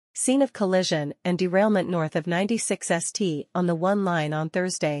Scene of collision and derailment north of 96st on the 1 line on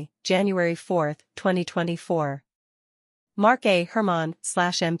Thursday, January 4, 2024. Mark A.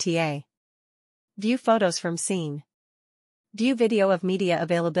 Herman/MTA. View photos from scene. View video of media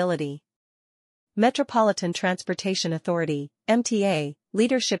availability. Metropolitan Transportation Authority, MTA,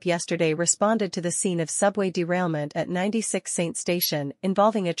 leadership yesterday responded to the scene of subway derailment at 96 St. Station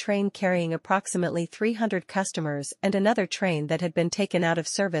involving a train carrying approximately 300 customers and another train that had been taken out of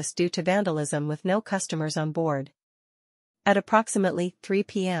service due to vandalism with no customers on board. At approximately 3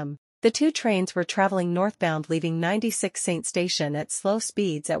 p.m., the two trains were traveling northbound leaving 96 St. Station at slow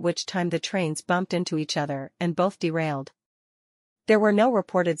speeds, at which time the trains bumped into each other and both derailed. There were no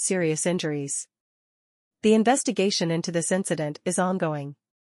reported serious injuries. The investigation into this incident is ongoing.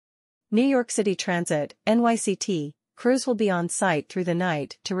 New York City Transit, NYCT, crews will be on site through the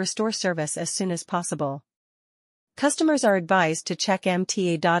night to restore service as soon as possible. Customers are advised to check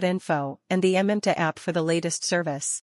MTA.info and the MTA app for the latest service.